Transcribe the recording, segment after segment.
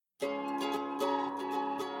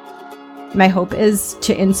My hope is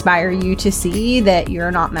to inspire you to see that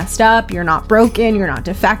you're not messed up, you're not broken, you're not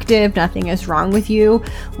defective, nothing is wrong with you.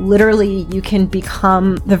 Literally, you can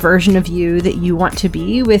become the version of you that you want to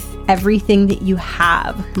be with everything that you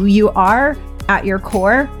have. Who you are at your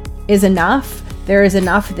core is enough. There is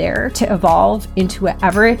enough there to evolve into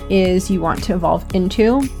whatever it is you want to evolve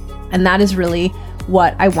into. And that is really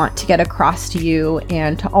what I want to get across to you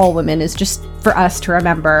and to all women, is just for us to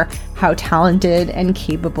remember how talented and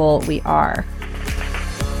capable we are.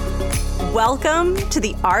 Welcome to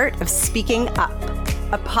The Art of Speaking Up,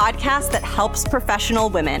 a podcast that helps professional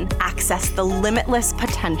women access the limitless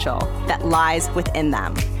potential that lies within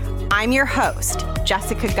them. I'm your host,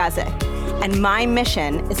 Jessica Guzik, and my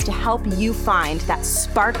mission is to help you find that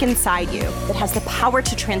spark inside you that has the power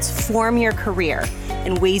to transform your career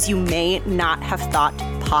in ways you may not have thought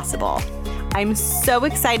possible. I'm so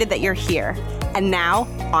excited that you're here. And now,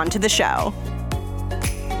 on to the show.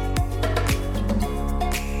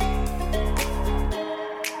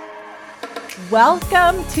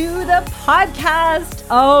 Welcome to the podcast.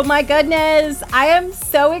 Oh my goodness. I am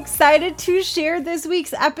so excited to share this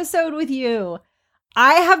week's episode with you.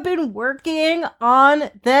 I have been working on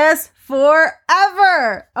this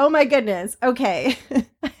forever. Oh my goodness. Okay.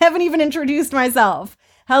 I haven't even introduced myself.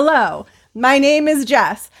 Hello. My name is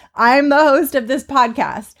Jess. I'm the host of this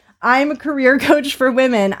podcast. I'm a career coach for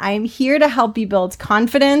women. I'm here to help you build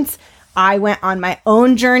confidence. I went on my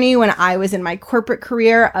own journey when I was in my corporate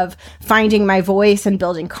career of finding my voice and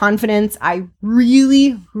building confidence. I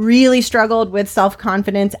really struggled with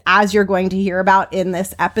self-confidence, as you're going to hear about in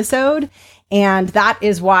this episode. And that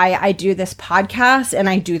is why I do this podcast and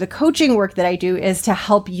I do the coaching work that I do, is to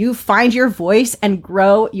help you find your voice and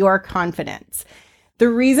grow your confidence. The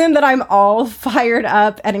reason that I'm all fired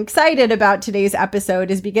up and excited about today's episode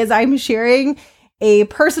is because I'm sharing a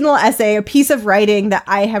personal essay, a piece of writing that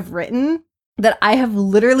I have written that I have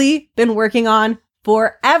literally been working on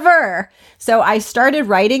forever. So I started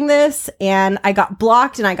writing this and I got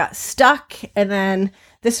blocked and I got stuck. And then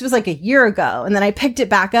this was like a year ago. And then I picked it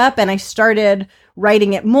back up and I started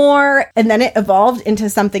writing it more. And then it evolved into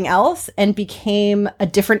something else and became a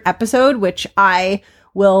different episode, which I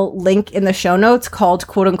will link in the show notes, called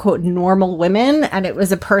quote unquote normal women. And it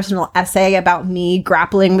was a personal essay about me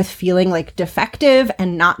grappling with feeling like defective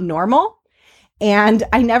and not normal. And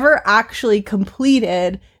I never actually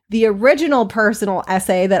completed the original personal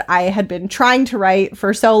essay that I had been trying to write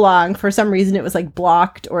for so long. For some reason, it was like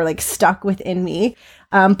blocked or like stuck within me.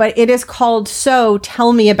 But it is called So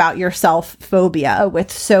Tell Me About Yourself Phobia,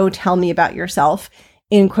 with So Tell Me About Yourself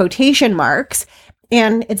in quotation marks.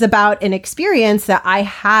 And it's about an experience that I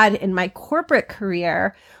had in my corporate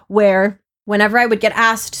career where whenever I would get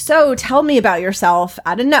asked, so tell me about yourself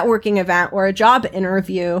at a networking event or a job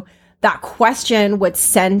interview, that question would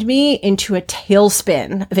send me into a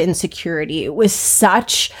tailspin of insecurity. It was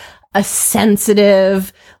such a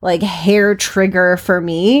sensitive, like, hair trigger for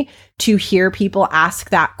me to hear people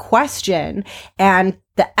ask that question. And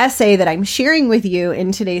the essay that I'm sharing with you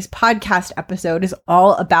in today's podcast episode is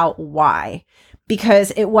all about why.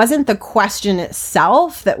 Because it wasn't the question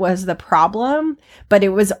itself that was the problem, but it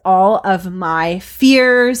was all of my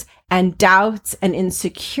fears and doubts and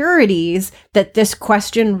insecurities that this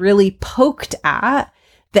question really poked at,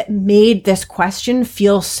 that made this question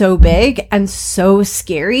feel so big and so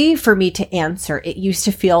scary for me to answer. It used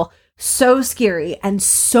to feel so scary and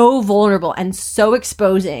so vulnerable and so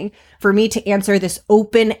exposing for me to answer this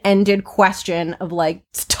open-ended question of like,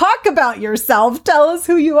 talk about yourself, tell us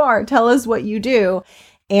who you are, tell us what you do.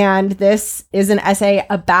 And this is an essay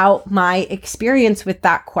about my experience with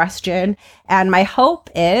that question. And my hope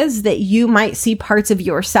is that you might see parts of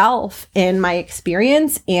yourself in my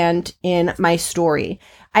experience and in my story.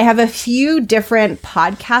 I have a few different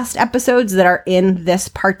podcast episodes that are in this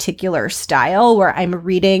particular style where I'm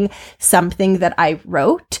reading something that I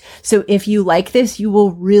wrote. So if you like this, you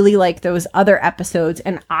will really like those other episodes,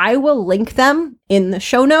 and I will link them in the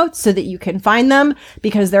show notes so that you can find them,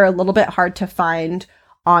 because they're a little bit hard to find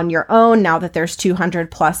on your own now that there's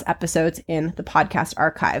 200 plus episodes in the podcast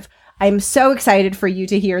archive. I'm so excited for you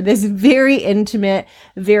to hear this very intimate,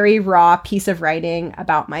 very raw piece of writing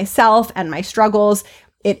about myself and my struggles.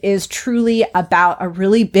 It is truly about a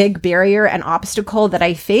really big barrier and obstacle that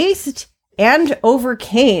I faced and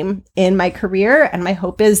overcame in my career. And my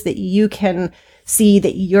hope is that you can see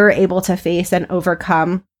that you're able to face and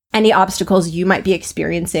overcome any obstacles you might be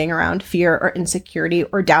experiencing around fear or insecurity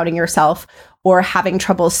or doubting yourself or having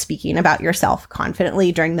trouble speaking about yourself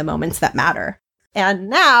confidently during the moments that matter. And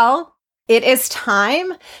now it is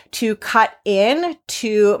time to cut in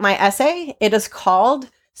to my essay. It is called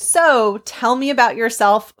So tell me about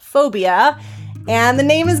yourself, phobia, and the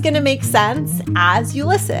name is going to make sense as you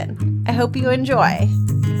listen. I hope you enjoy.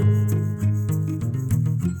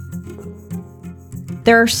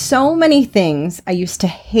 There are so many things I used to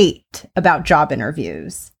hate about job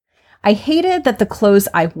interviews. I hated that the clothes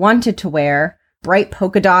I wanted to wear, bright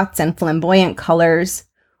polka dots and flamboyant colors,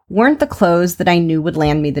 weren't the clothes that I knew would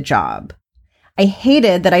land me the job. I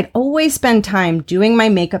hated that I'd always spend time doing my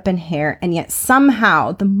makeup and hair, and yet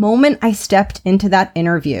somehow, the moment I stepped into that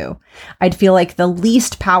interview, I'd feel like the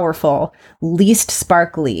least powerful, least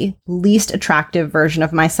sparkly, least attractive version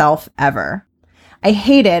of myself ever. I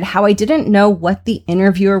hated how I didn't know what the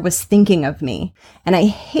interviewer was thinking of me, and I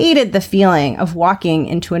hated the feeling of walking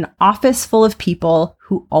into an office full of people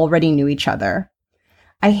who already knew each other.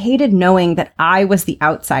 I hated knowing that I was the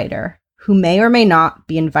outsider, who may or may not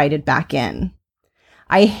be invited back in.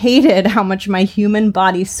 I hated how much my human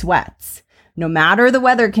body sweats, no matter the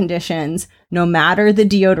weather conditions, no matter the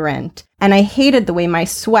deodorant, and I hated the way my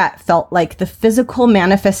sweat felt like the physical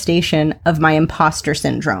manifestation of my imposter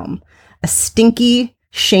syndrome, a stinky,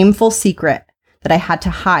 shameful secret that I had to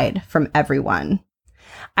hide from everyone.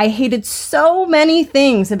 I hated so many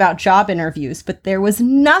things about job interviews, but there was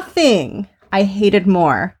nothing I hated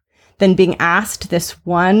more than being asked this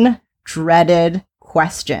one dreaded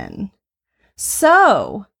question.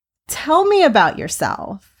 So, tell me about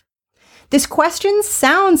yourself. This question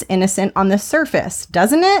sounds innocent on the surface,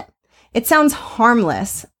 doesn't it? It sounds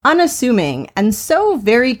harmless, unassuming, and so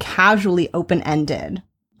very casually open-ended.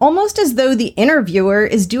 Almost as though the interviewer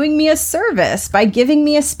is doing me a service by giving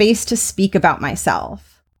me a space to speak about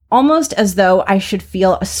myself. Almost as though I should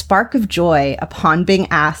feel a spark of joy upon being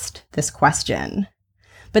asked this question.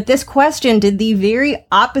 But this question did the very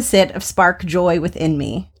opposite of spark joy within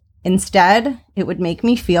me. Instead, it would make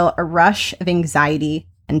me feel a rush of anxiety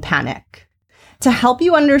and panic. To help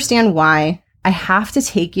you understand why, I have to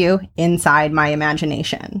take you inside my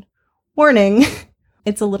imagination. Warning,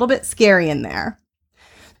 it's a little bit scary in there.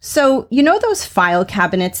 So, you know those file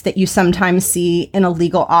cabinets that you sometimes see in a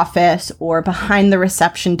legal office or behind the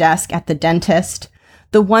reception desk at the dentist?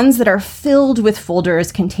 The ones that are filled with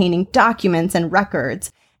folders containing documents and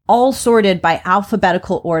records, all sorted by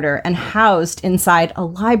alphabetical order and housed inside a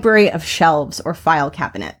library of shelves or file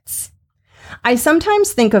cabinets. I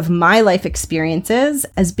sometimes think of my life experiences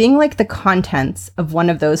as being like the contents of one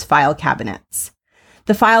of those file cabinets.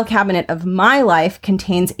 The file cabinet of my life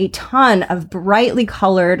contains a ton of brightly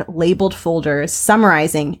colored, labeled folders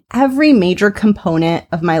summarizing every major component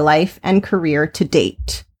of my life and career to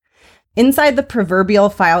date. Inside the proverbial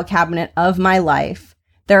file cabinet of my life,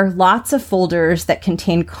 there are lots of folders that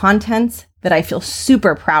contain contents that I feel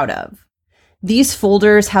super proud of. These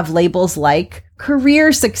folders have labels like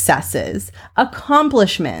career successes,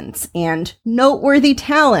 accomplishments, and noteworthy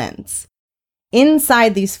talents.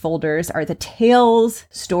 Inside these folders are the tales,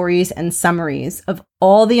 stories, and summaries of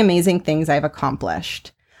all the amazing things I've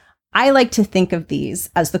accomplished. I like to think of these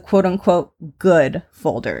as the quote-unquote good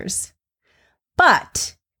folders.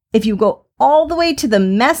 But if you go all the way to the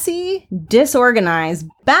messy, disorganized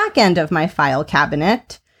back end of my file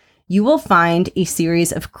cabinet, you will find a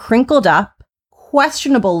series of crinkled up,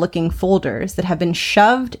 questionable-looking folders that have been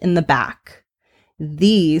shoved in the back.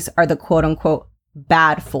 These are the quote-unquote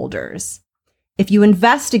bad folders. If you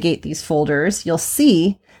investigate these folders, you'll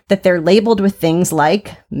see that they're labeled with things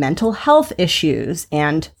like mental health issues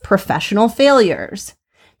and professional failures.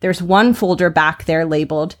 There's one folder back there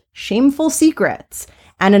labeled shameful secrets,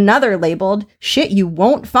 and another labeled shit you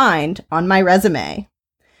won't find on my resume.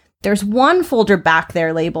 There's one folder back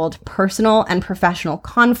there labeled personal and professional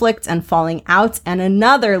conflicts and falling outs, and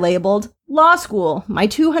another labeled law school, my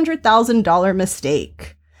 $200,000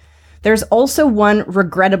 mistake. There's also one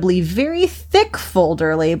regrettably very thick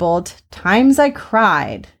folder labeled times I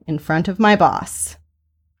cried in front of my boss.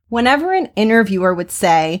 Whenever an interviewer would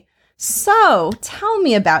say, "So, tell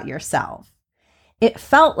me about yourself," it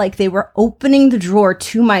felt like they were opening the drawer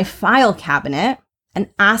to my file cabinet and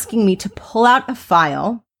asking me to pull out a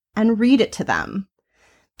file and read it to them.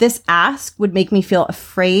 This ask would make me feel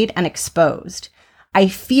afraid and exposed. I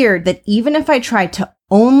feared that even if I tried to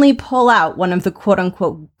only pull out one of the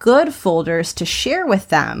quote-unquote good folders to share with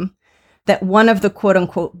them, that one of the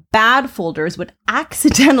quote-unquote bad folders would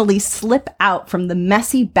accidentally slip out from the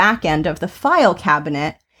messy back end of the file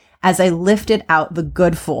cabinet as I lifted out the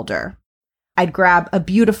good folder. I'd grab a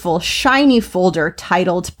beautiful, shiny folder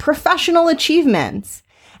titled Professional Achievements,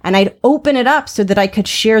 and I'd open it up so that I could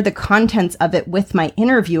share the contents of it with my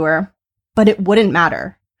interviewer, but it wouldn't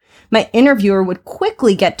matter. My interviewer would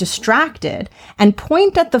quickly get distracted and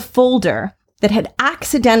point at the folder that had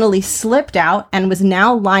accidentally slipped out and was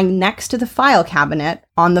now lying next to the file cabinet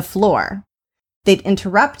on the floor. They'd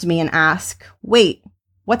interrupt me and ask, "Wait,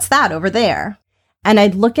 what's that over there?" And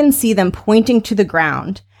I'd look and see them pointing to the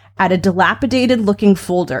ground at a dilapidated-looking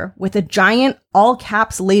folder with a giant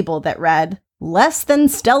all-caps label that read, "Less than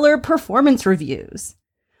stellar performance reviews."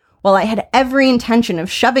 While I had every intention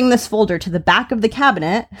of shoving this folder to the back of the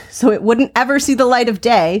cabinet so it wouldn't ever see the light of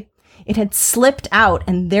day, it had slipped out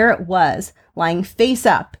and there it was, lying face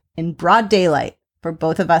up in broad daylight for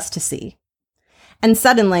both of us to see. And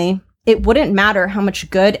suddenly, it wouldn't matter how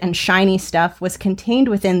much good and shiny stuff was contained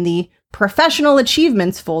within the professional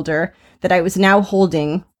achievements folder that I was now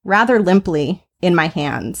holding rather limply in my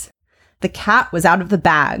hands. The cat was out of the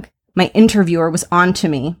bag. My interviewer was on to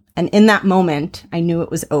me, and in that moment, I knew it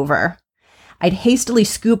was over. I'd hastily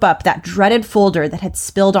scoop up that dreaded folder that had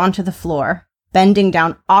spilled onto the floor, bending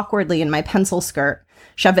down awkwardly in my pencil skirt,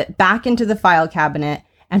 shove it back into the file cabinet,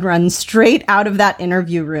 and run straight out of that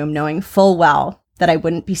interview room knowing full well that I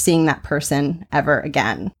wouldn't be seeing that person ever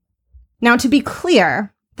again. Now, to be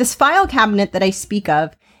clear, this file cabinet that I speak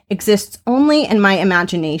of exists only in my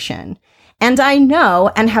imagination, and I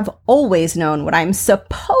know and have always known what I'm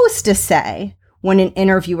supposed to say when an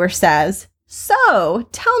interviewer says, "So,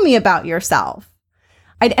 tell me about yourself."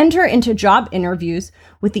 I'd enter into job interviews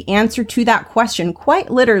with the answer to that question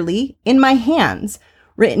quite literally in my hands,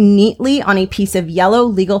 written neatly on a piece of yellow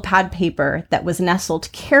legal pad paper that was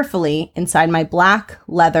nestled carefully inside my black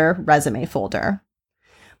leather resume folder.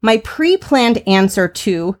 My pre-planned answer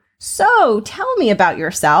to, "So, tell me about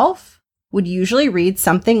yourself," would usually read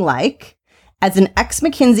something like, "As an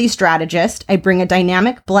ex-McKinsey strategist, I bring a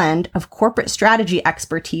dynamic blend of corporate strategy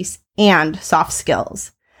expertise and soft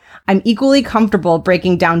skills. I'm equally comfortable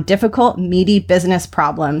breaking down difficult, meaty business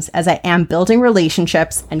problems as I am building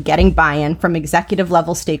relationships and getting buy-in from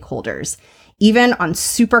executive-level stakeholders, even on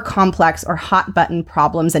super complex or hot-button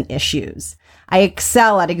problems and issues. I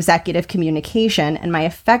excel at executive communication, and my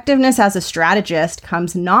effectiveness as a strategist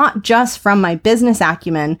comes not just from my business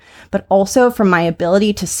acumen, but also from my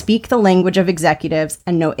ability to speak the language of executives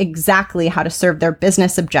and know exactly how to serve their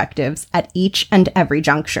business objectives at each and every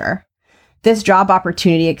juncture. This job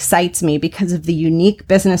opportunity excites me because of the unique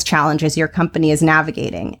business challenges your company is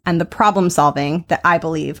navigating and the problem solving that I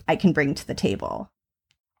believe I can bring to the table."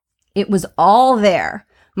 It was all there.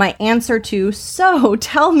 My answer to, "So,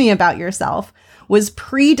 tell me about yourself," was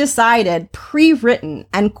pre-decided, pre-written,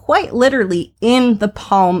 and quite literally in the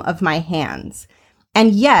palm of my hands.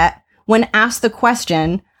 And yet, when asked the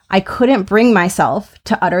question, I couldn't bring myself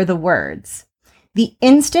to utter the words. The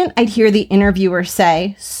instant I'd hear the interviewer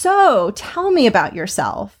say, "So, tell me about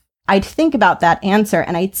yourself," I'd think about that answer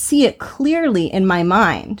and I'd see it clearly in my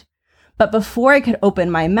mind. But before I could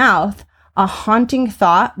open my mouth, a haunting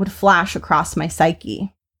thought would flash across my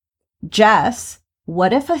psyche. "Jess,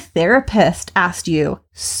 what if a therapist asked you,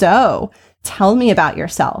 'So, tell me about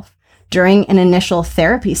yourself,' during an initial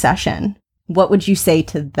therapy session? What would you say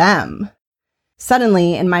to them?"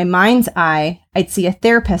 Suddenly, in my mind's eye, I'd see a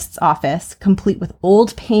therapist's office, complete with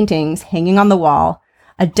old paintings hanging on the wall,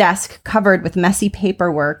 a desk covered with messy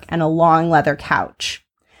paperwork, and a long leather couch.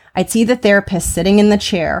 I'd see the therapist sitting in the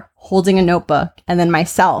chair, holding a notebook, and then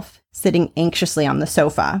myself sitting anxiously on the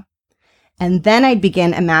sofa. And then I'd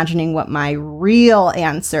begin imagining what my real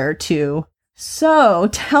answer to, "So,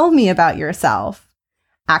 tell me about yourself,"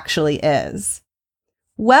 actually is.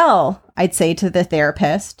 "Well," I'd say to the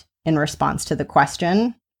therapist in response to the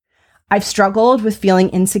question, "I've struggled with feeling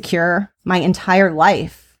insecure my entire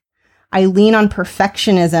life. I lean on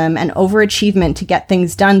perfectionism and overachievement to get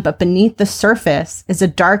things done, but beneath the surface is a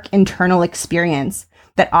dark internal experience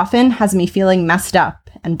that often has me feeling messed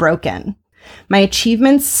up and broken. My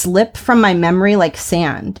achievements slip from my memory like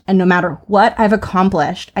sand, and no matter what I've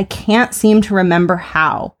accomplished, I can't seem to remember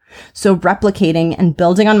how. So replicating and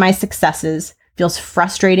building on my successes feels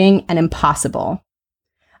frustrating and impossible.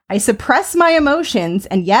 I suppress my emotions,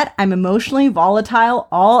 and yet I'm emotionally volatile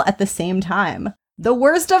all at the same time. The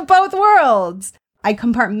worst of both worlds. I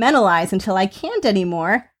compartmentalize until I can't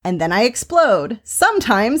anymore, and then I explode,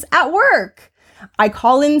 sometimes at work. I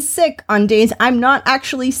call in sick on days I'm not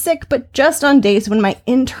actually sick, but just on days when my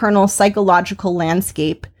internal psychological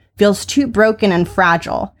landscape feels too broken and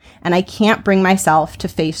fragile, and I can't bring myself to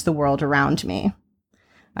face the world around me.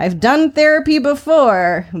 I've done therapy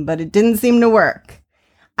before, but it didn't seem to work.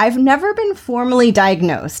 I've never been formally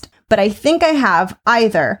diagnosed, but I think I have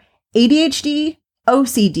either ADHD,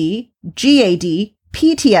 OCD, GAD,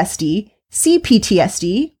 PTSD,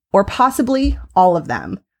 CPTSD, or possibly all of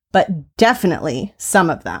them, but definitely some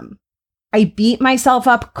of them. I beat myself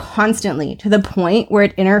up constantly to the point where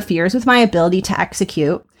it interferes with my ability to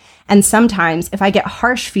execute. And sometimes if I get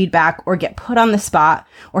harsh feedback or get put on the spot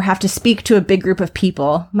or have to speak to a big group of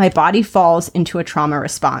people, my body falls into a trauma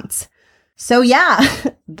response. So yeah,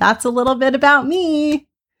 that's a little bit about me.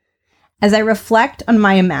 As I reflect on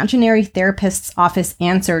my imaginary therapist's office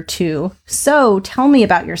answer to, "So tell me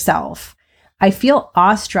about yourself," I feel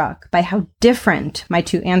awestruck by how different my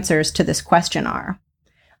two answers to this question are.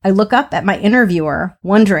 I look up at my interviewer,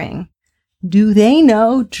 wondering, do they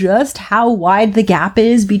know just how wide the gap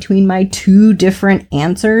is between my two different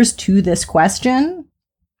answers to this question?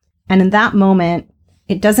 And in that moment,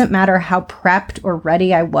 it doesn't matter how prepped or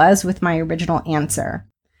ready I was with my original answer.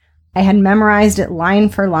 I had memorized it line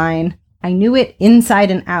for line. I knew it inside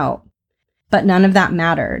and out, but none of that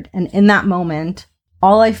mattered. And in that moment,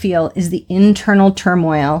 all I feel is the internal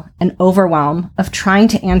turmoil and overwhelm of trying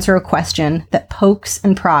to answer a question that pokes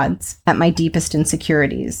and prods at my deepest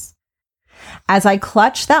insecurities. As I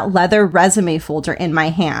clutch that leather resume folder in my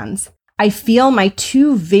hands, I feel my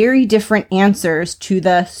two very different answers to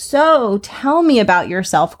the "So tell me about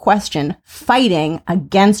yourself" question fighting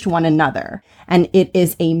against one another. And it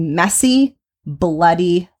is a messy,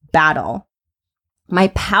 bloody battle. My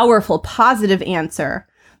powerful, positive answer,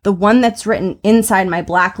 the one that's written inside my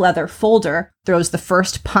black leather folder, throws the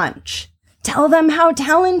first punch. Tell them how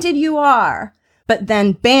talented you are. But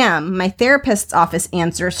then, bam, my therapist's office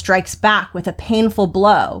answer strikes back with a painful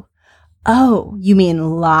blow. Oh, you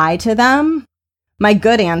mean lie to them? My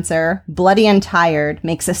good answer, bloody and tired,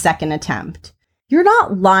 makes a second attempt. You're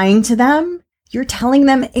not lying to them. You're telling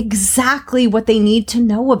them exactly what they need to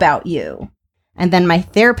know about you. And then my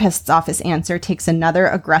therapist's office answer takes another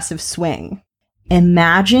aggressive swing.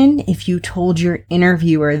 Imagine if you told your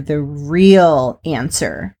interviewer the real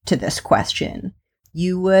answer to this question.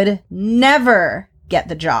 You would never get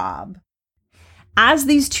the job. As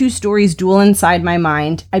these two stories duel inside my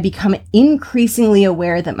mind, I become increasingly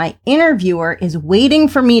aware that my interviewer is waiting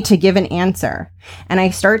for me to give an answer, and I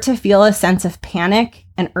start to feel a sense of panic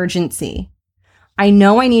and urgency. I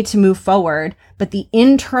know I need to move forward, but the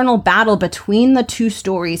internal battle between the two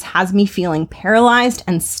stories has me feeling paralyzed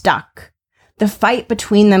and stuck. The fight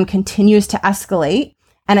between them continues to escalate,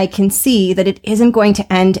 and I can see that it isn't going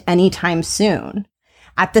to end anytime soon.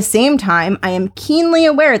 At the same time, I am keenly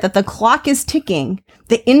aware that the clock is ticking,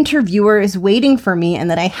 the interviewer is waiting for me,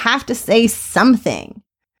 and that I have to say something.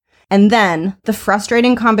 And then the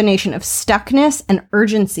frustrating combination of stuckness and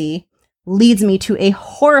urgency leads me to a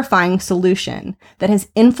horrifying solution that has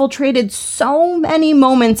infiltrated so many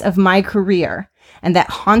moments of my career and that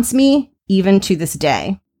haunts me even to this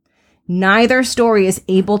day. Neither story is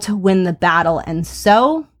able to win the battle, and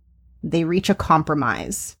so they reach a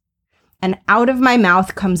compromise. And out of my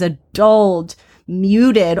mouth comes a dulled,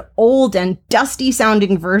 muted, old, and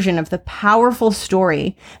dusty-sounding version of the powerful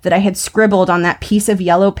story that I had scribbled on that piece of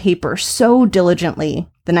yellow paper so diligently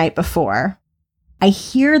the night before. I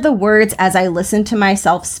hear the words as I listen to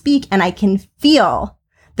myself speak, and I can feel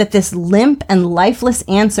that this limp and lifeless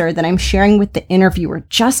answer that I'm sharing with the interviewer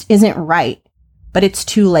just isn't right. But it's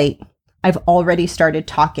too late. I've already started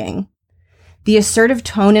talking. The assertive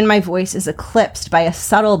tone in my voice is eclipsed by a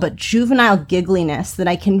subtle but juvenile giggliness that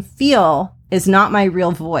I can feel is not my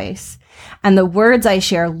real voice. And the words I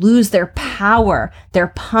share lose their power, their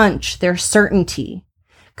punch, their certainty.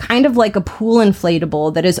 Kind of like a pool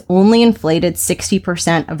inflatable that is only inflated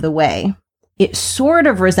 60% of the way. It sort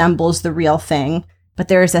of resembles the real thing, but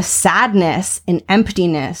there is a sadness, an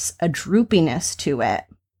emptiness, a droopiness to it.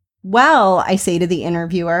 Well, I say to the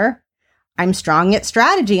interviewer, I'm strong at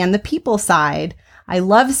strategy and the people side. I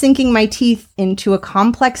love sinking my teeth into a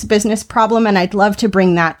complex business problem, and I'd love to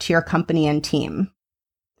bring that to your company and team.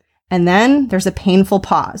 And then there's a painful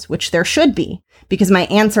pause, which there should be, because my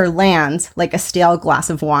answer lands like a stale glass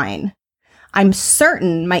of wine. I'm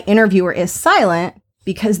certain my interviewer is silent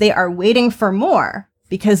because they are waiting for more,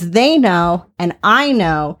 because they know, and I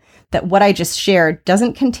know, that what I just shared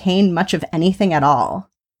doesn't contain much of anything at all.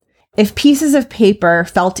 If pieces of paper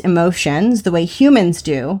felt emotions the way humans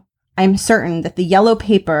do, I'm certain that the yellow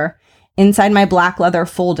paper inside my black leather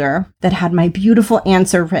folder that had my beautiful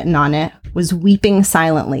answer written on it was weeping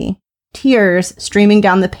silently, tears streaming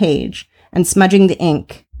down the page and smudging the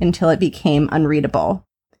ink until it became unreadable.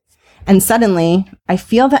 And suddenly, I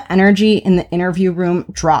feel the energy in the interview room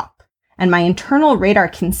drop, and my internal radar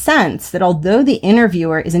can sense that although the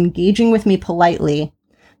interviewer is engaging with me politely,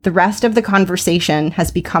 the rest of the conversation has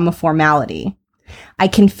become a formality. I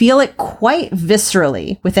can feel it quite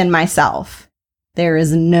viscerally within myself. There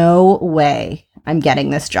is no way I'm getting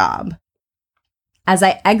this job. As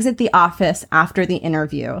I exit the office after the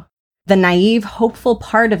interview, The naive, hopeful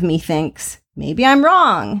part of me thinks, maybe I'm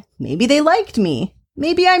wrong. Maybe they liked me.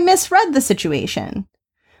 Maybe I misread the situation.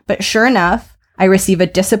 But sure enough, I receive a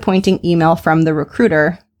disappointing email from the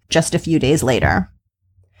recruiter just a few days later.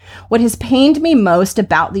 What has pained me most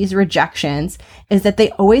about these rejections is that they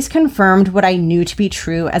always confirmed what I knew to be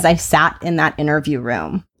true as I sat in that interview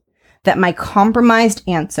room, that my compromised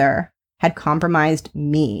answer had compromised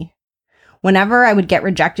me. Whenever I would get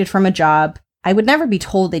rejected from a job, I would never be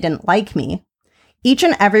told they didn't like me. Each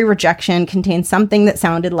and every rejection contained something that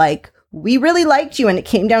sounded like, we really liked you and it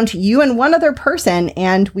came down to you and one other person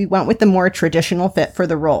and we went with the more traditional fit for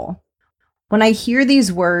the role. When I hear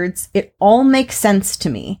these words, it all makes sense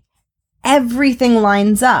to me. Everything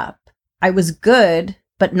lines up. I was good,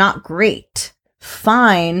 but not great.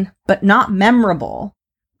 Fine, but not memorable.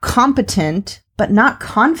 Competent, but not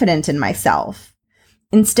confident in myself.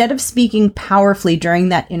 Instead of speaking powerfully during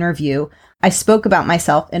that interview, I spoke about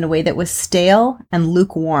myself in a way that was stale and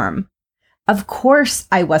lukewarm. Of course,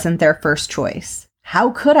 I wasn't their first choice. How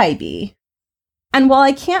could I be? And while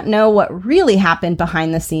I can't know what really happened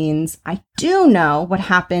behind the scenes, I do know what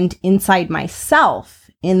happened inside myself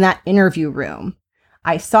in that interview room.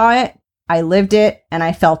 I saw it, I lived it, and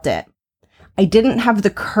I felt it. I didn't have the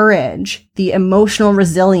courage, the emotional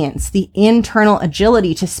resilience, the internal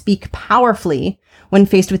agility to speak powerfully when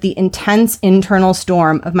faced with the intense internal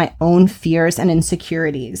storm of my own fears and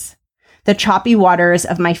insecurities. The choppy waters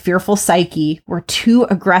of my fearful psyche were too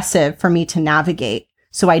aggressive for me to navigate,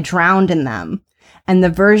 so I drowned in them. And the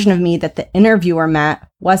version of me that the interviewer met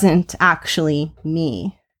wasn't actually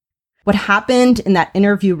me. What happened in that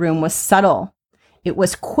interview room was subtle. It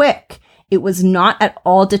was quick. It was not at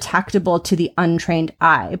all detectable to the untrained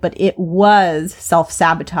eye, but it was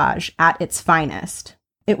self-sabotage at its finest.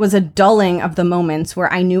 It was a dulling of the moments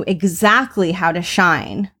where I knew exactly how to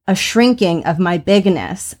shine, a shrinking of my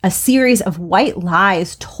bigness, a series of white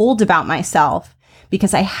lies told about myself,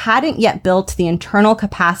 because I hadn't yet built the internal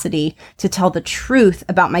capacity to tell the truth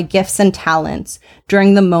about my gifts and talents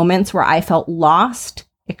during the moments where I felt lost,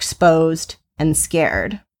 exposed, and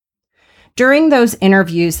scared. During those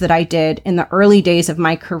interviews that I did in the early days of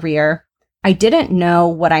my career, I didn't know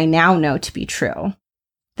what I now know to be true.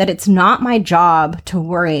 That it's not my job to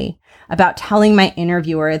worry about telling my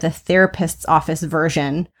interviewer the therapist's office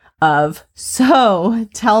version of, so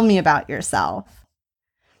tell me about yourself.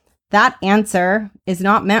 That answer is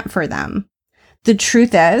not meant for them. The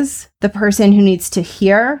truth is, the person who needs to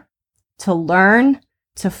hear, to learn,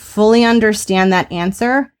 to fully understand that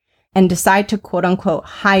answer, and decide to quote unquote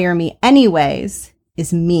hire me anyways,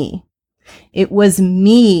 is me. It was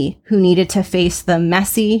me who needed to face the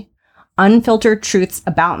messy, unfiltered truths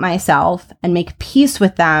about myself and make peace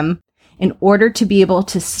with them in order to be able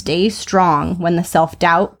to stay strong when the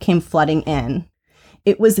self-doubt came flooding in.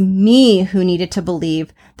 It was me who needed to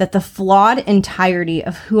believe that the flawed entirety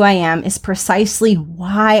of who I am is precisely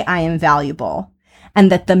why I am valuable,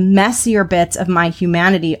 and that the messier bits of my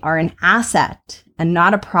humanity are an asset and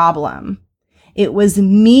not a problem. It was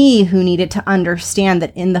me who needed to understand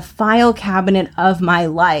that in the file cabinet of my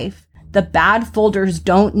life, the bad folders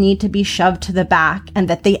don't need to be shoved to the back and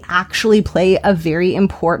that they actually play a very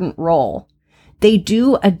important role. They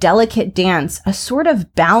do a delicate dance, a sort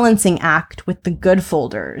of balancing act with the good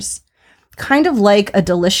folders. Kind of like a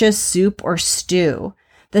delicious soup or stew.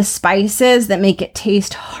 The spices that make it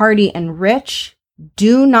taste hearty and rich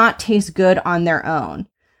do not taste good on their own.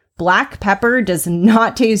 Black pepper does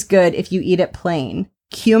not taste good if you eat it plain.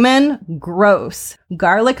 Cumin, gross.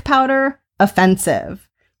 Garlic powder, offensive.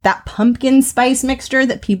 That pumpkin spice mixture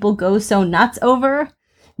that people go so nuts over,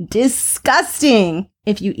 disgusting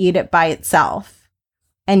if you eat it by itself.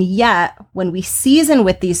 And yet, when we season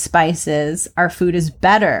with these spices, our food is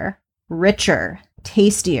better, richer,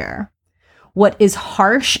 tastier. What is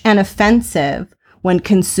harsh and offensive when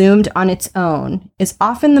consumed on its own is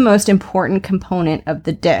often the most important component of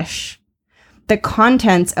the dish. The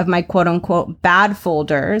contents of my quote-unquote bad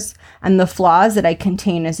folders and the flaws that I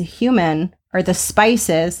contain as a human are the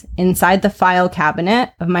spices inside the file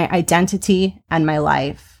cabinet of my identity and my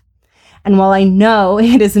life. And while I know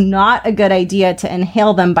it is not a good idea to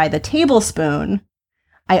inhale them by the tablespoon,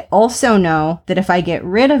 I also know that if I get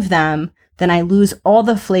rid of them, then I lose all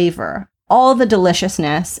the flavor, all the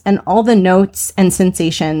deliciousness, and all the notes and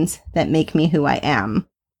sensations that make me who I am.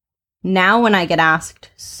 Now when I get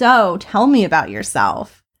asked, so tell me about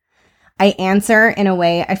yourself, I answer in a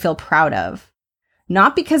way I feel proud of.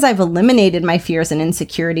 Not because I've eliminated my fears and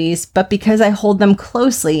insecurities, but because I hold them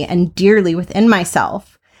closely and dearly within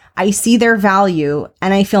myself. I see their value,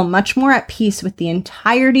 and I feel much more at peace with the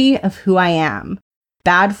entirety of who I am,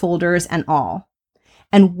 bad folders and all.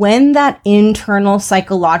 And when that internal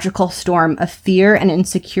psychological storm of fear and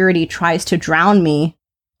insecurity tries to drown me,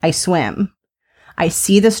 I swim. I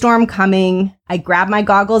see the storm coming, I grab my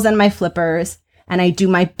goggles and my flippers, and I do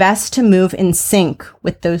my best to move in sync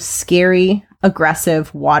with those scary,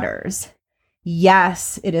 aggressive waters.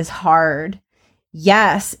 Yes, it is hard.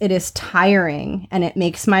 Yes, it is tiring, and it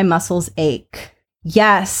makes my muscles ache.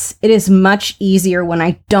 Yes, it is much easier when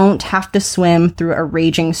I don't have to swim through a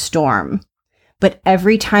raging storm. But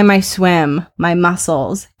every time I swim, my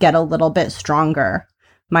muscles get a little bit stronger.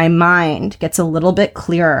 My mind gets a little bit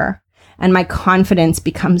clearer, and my confidence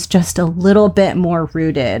becomes just a little bit more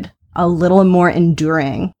rooted, a little more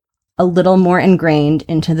enduring, a little more ingrained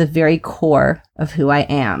into the very core of who I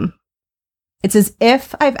am. It's as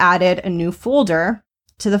if I've added a new folder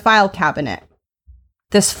to the file cabinet.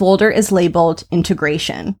 This folder is labeled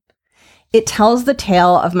Integration. It tells the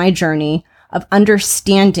tale of my journey of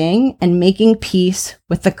understanding and making peace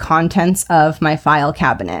with the contents of my file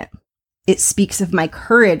cabinet. It speaks of my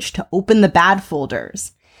courage to open the bad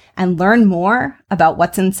folders and learn more about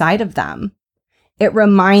what's inside of them. It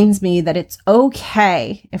reminds me that it's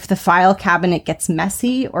okay if the file cabinet gets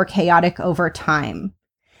messy or chaotic over time.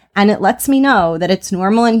 And it lets me know that it's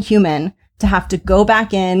normal and human to have to go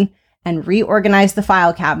back in and reorganize the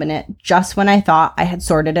file cabinet just when I thought I had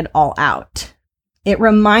sorted it all out. It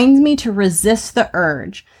reminds me to resist the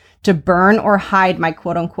urge to burn or hide my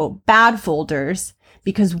quote-unquote bad folders,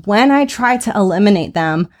 because when I try to eliminate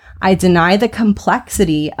them, I deny the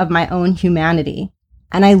complexity of my own humanity,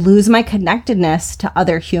 and I lose my connectedness to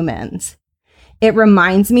other humans. It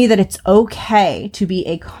reminds me that it's okay to be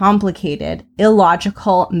a complicated,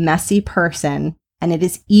 illogical, messy person, and it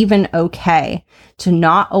is even okay to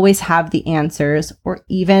not always have the answers or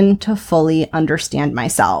even to fully understand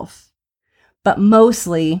myself. But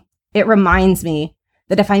mostly, it reminds me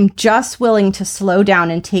that if I'm just willing to slow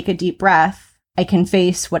down and take a deep breath, I can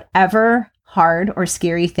face whatever hard or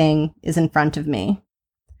scary thing is in front of me.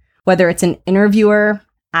 Whether it's an interviewer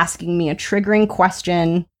asking me a triggering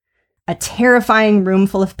question, a terrifying room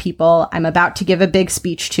full of people I'm about to give a big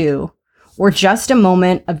speech to, or just a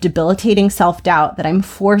moment of debilitating self-doubt that I'm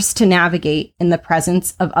forced to navigate in the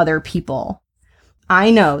presence of other people.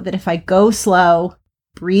 I know that if I go slow,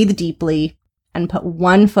 breathe deeply, and put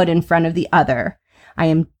one foot in front of the other, I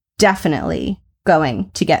am definitely going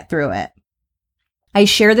to get through it. I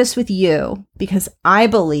share this with you because I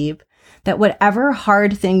believe that whatever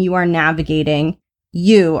hard thing you are navigating,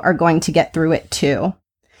 you are going to get through it too.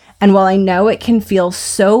 And while I know it can feel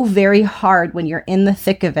so very hard when you're in the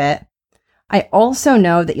thick of it, I also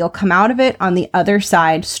know that you'll come out of it on the other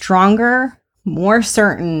side stronger, more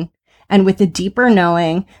certain, and with a deeper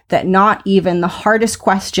knowing that not even the hardest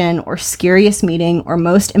question or scariest meeting or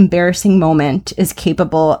most embarrassing moment is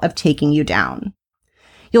capable of taking you down.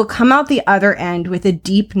 You'll come out the other end with a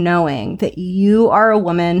deep knowing that you are a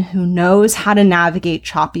woman who knows how to navigate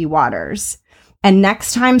choppy waters. And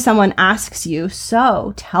next time someone asks you,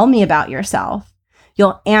 "So, tell me about yourself,"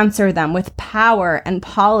 you'll answer them with power and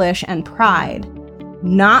polish and pride,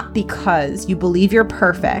 not because you believe you're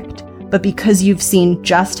perfect, but because you've seen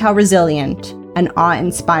just how resilient and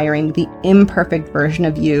awe-inspiring the imperfect version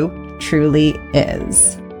of you truly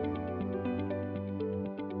is.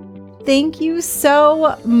 Thank you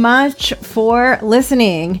so much for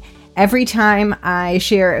listening. Every time I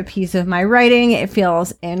share a piece of my writing, it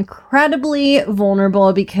feels incredibly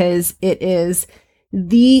vulnerable because it is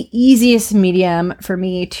the easiest medium for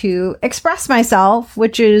me to express myself,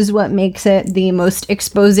 which is what makes it the most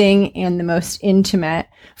exposing and the most intimate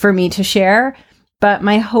for me to share. But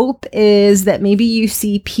my hope is that maybe you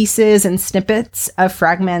see pieces and snippets of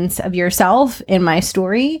fragments of yourself in my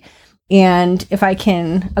story. And if I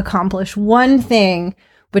can accomplish one thing,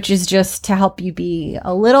 which is just to help you be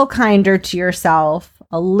a little kinder to yourself,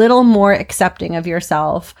 a little more accepting of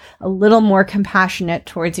yourself, a little more compassionate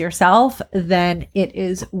towards yourself, then it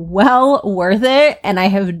is well worth it. And I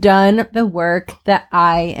have done the work that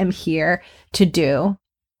I am here to do.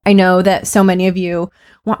 I know that so many of you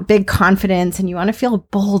want big confidence and you want to feel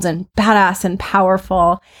bold and badass and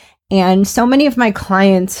powerful. And so many of my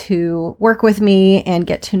clients who work with me and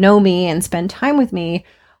get to know me and spend time with me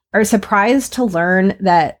are surprised to learn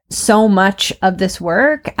that so much of this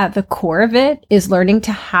work at the core of it is learning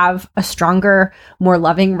to have a stronger, more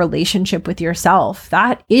loving relationship with yourself.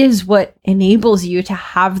 That is what enables you to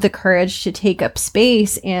have the courage to take up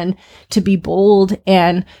space and to be bold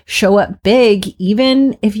and show up big,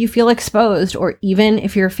 even if you feel exposed or even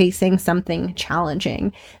if you're facing something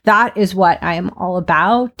challenging. That is what I am all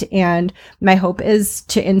about. And my hope is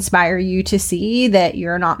to inspire you to see that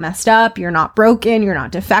you're not messed up, you're not broken, you're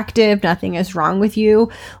not defective, nothing is wrong with you.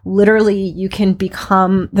 Literally, you can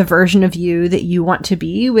become the version of you that you want to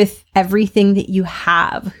be with everything that you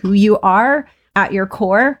have. Who you are at your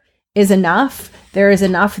core is enough. There is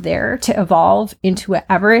enough there to evolve into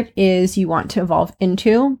whatever it is you want to evolve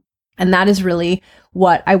into. And that is really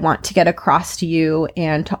what I want to get across to you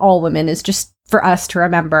and to all women, is just for us to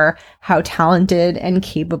remember how talented and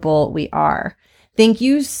capable we are. Thank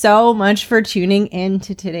you so much for tuning in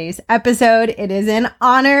to today's episode. It is an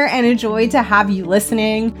honor and a joy to have you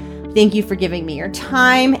listening. Thank you for giving me your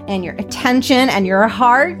time and your attention and your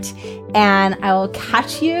heart. And I will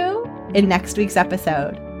catch you in next week's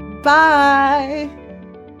episode. Bye.